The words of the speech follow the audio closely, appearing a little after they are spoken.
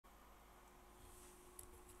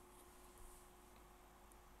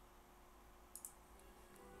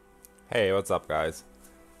Hey, what's up, guys?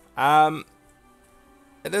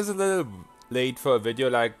 It is a little late for a video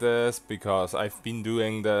like this because I've been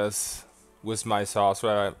doing this with my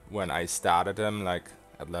sorcerer when I started him, like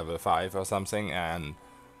at level 5 or something, and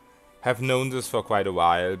have known this for quite a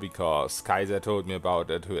while because Kaiser told me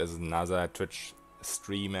about it, who is another Twitch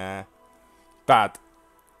streamer. But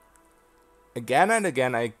again and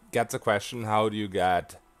again I get the question, how do you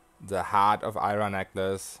get the Heart of Ira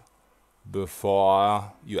necklace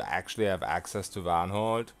before you actually have access to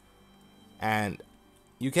Varnhold? And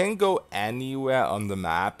you can go anywhere on the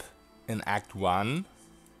map in Act 1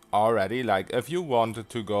 already. Like, if you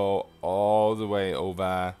wanted to go all the way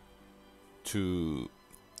over to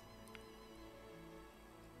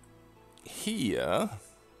here,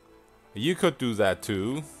 you could do that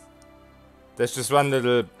too. There's just one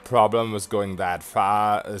little problem with going that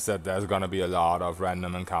far, is that there's gonna be a lot of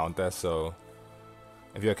random encounters, so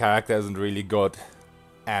if your character isn't really good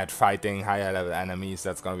at fighting higher level enemies,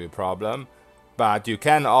 that's gonna be a problem. But you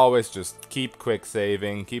can always just keep quick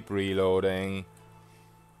saving, keep reloading,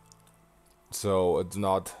 so it's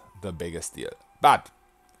not the biggest deal. But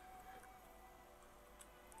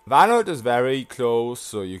Varnhold is very close,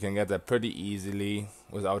 so you can get there pretty easily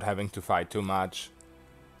without having to fight too much.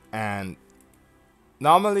 And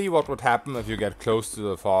normally what would happen if you get close to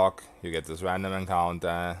the fog, you get this random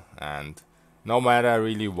encounter, and no matter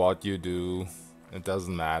really what you do, it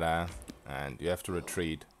doesn't matter, and you have to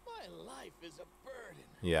retreat.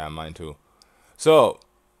 Yeah, mine too. So,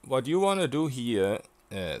 what you want to do here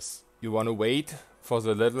is, you want to wait for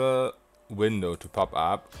the little window to pop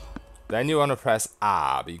up. Then you want to press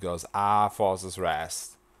R, because R forces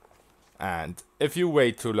rest. And if you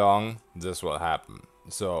wait too long, this will happen.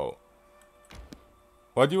 So,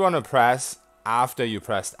 what you want to press after you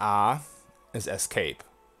pressed R is escape.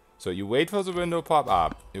 So you wait for the window pop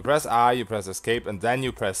up, you press R, you press escape, and then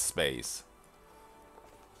you press space.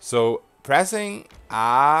 So pressing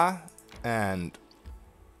R and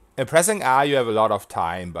pressing R, you have a lot of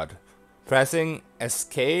time, but pressing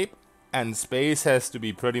escape and space has to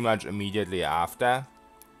be pretty much immediately after.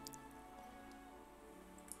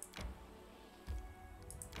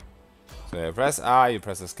 So you press R, you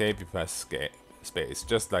press escape, you press space,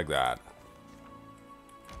 just like that.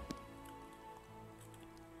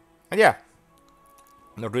 And yeah,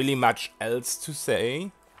 not really much else to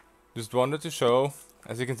say. Just wanted to show.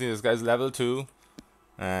 As you can see, this guy's level 2.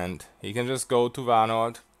 And he can just go to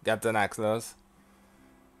Varnhold, get the necklace.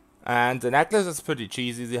 And the necklace is pretty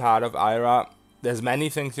cheesy, the Heart of Ira. There's many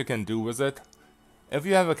things you can do with it. If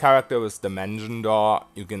you have a character with Dimension Door,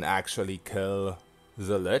 you can actually kill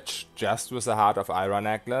the Lich just with the Heart of Ira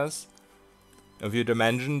necklace. If you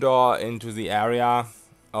Dimension Door into the area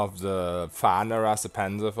of the Pathfinder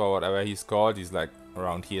Kingmaker or whatever he's called, he's like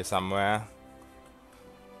around here somewhere,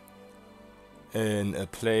 in a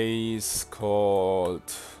place called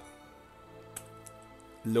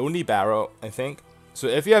Lonely Barrow, I think. So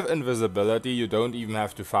if you have invisibility, you don't even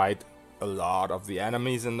have to fight a lot of the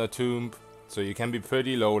enemies in the tomb, so you can be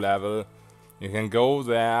pretty low level. You can go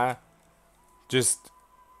there, just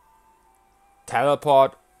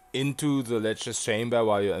teleport into the Lich's chamber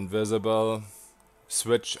while you're invisible,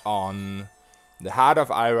 switch on the Heart of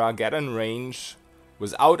Ira, get in range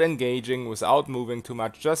without engaging, without moving too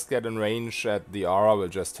much, just get in range that the aura will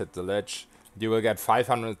just hit the Lich. You will get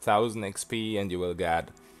 500,000 XP and you will get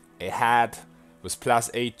a hat with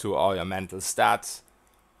 +8 to all your mental stats.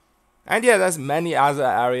 And yeah, there's many other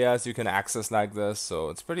areas you can access like this, so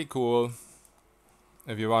it's pretty cool.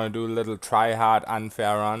 If you want to do a little try-hard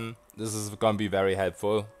unfair run, this is gonna be very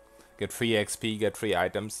helpful. Get free XP, get free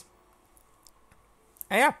items.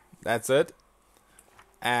 And yeah, that's it.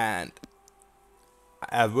 And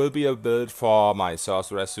I will be a build for my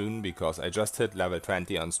sorcerer soon, because I just hit level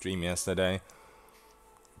 20 on stream yesterday.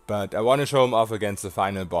 But I want to show him off against the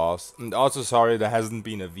final boss. And also, sorry, there hasn't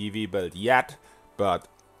been a VV build yet, but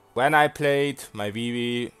when I played my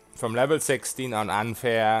VV from level 16 on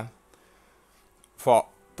unfair, for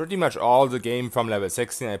pretty much all the game from level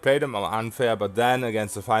 16, I played him on unfair, but then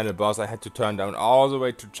against the final boss I had to turn down all the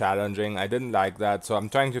way to challenging. I didn't like that, so I'm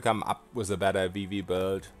trying to come up with a better VV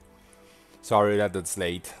build. Sorry that it's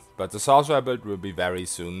late, but the sorcerer build will be very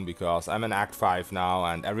soon, because I'm in Act 5 now,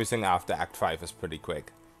 and everything after Act 5 is pretty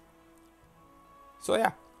quick. So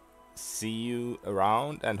yeah, see you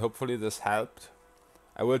around, and hopefully this helped.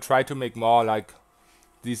 I will try to make more like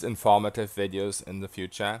these informative videos in the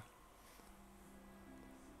future.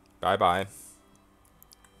 Bye bye.